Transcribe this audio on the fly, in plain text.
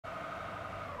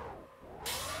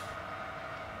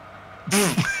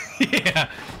Yeah.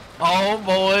 Oh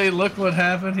boy, look what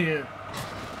happened here.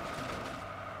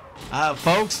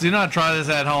 Folks, do not try this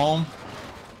at home.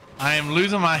 I am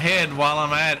losing my head while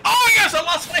I'm at it. Oh my gosh, I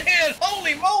lost my head!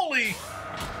 Holy moly!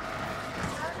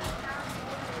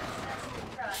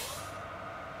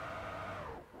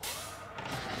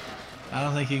 I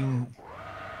don't think you can...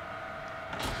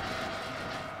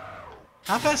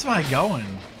 How fast am I going?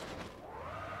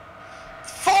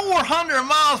 400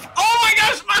 miles! Oh my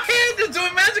gosh, my head is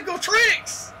doing magical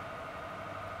tricks!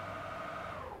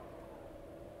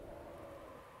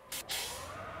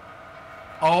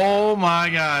 Oh my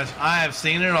gosh, I have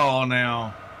seen it all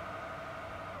now.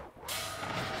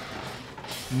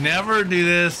 Never do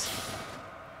this.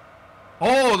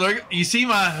 Oh, there, you see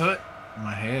my hood?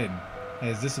 My head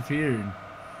has disappeared.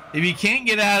 If you can't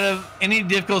get out of any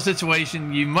difficult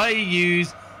situation, you may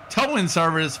use towing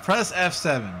service. Press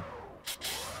F7.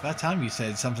 About time you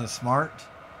said something smart.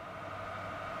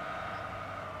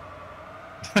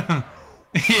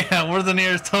 Yeah, we're the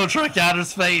nearest tow truck out of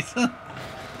space.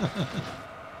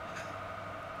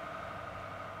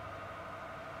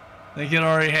 I think it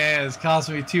already has. Cost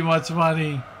me too much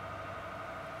money.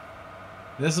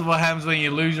 This is what happens when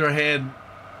you lose your head.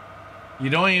 You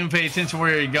don't even pay attention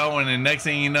where you're going, and next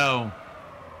thing you know,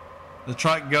 the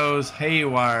truck goes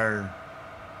haywire.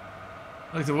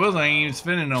 Look, the wheels ain't even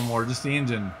spinning no more, just the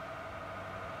engine.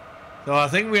 So I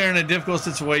think we are in a difficult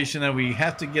situation that we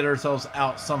have to get ourselves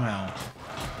out somehow.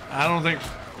 I don't think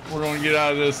we're going to get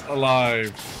out of this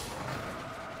alive.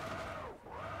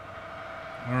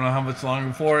 I don't know how much longer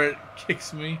before it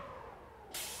kicks me.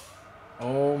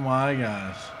 Oh my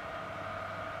gosh.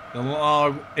 The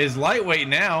log is lightweight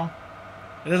now.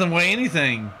 It doesn't weigh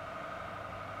anything.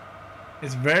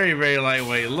 It's very, very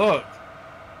lightweight. Look.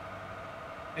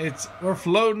 We're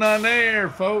floating on air,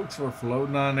 folks. We're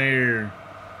floating on air.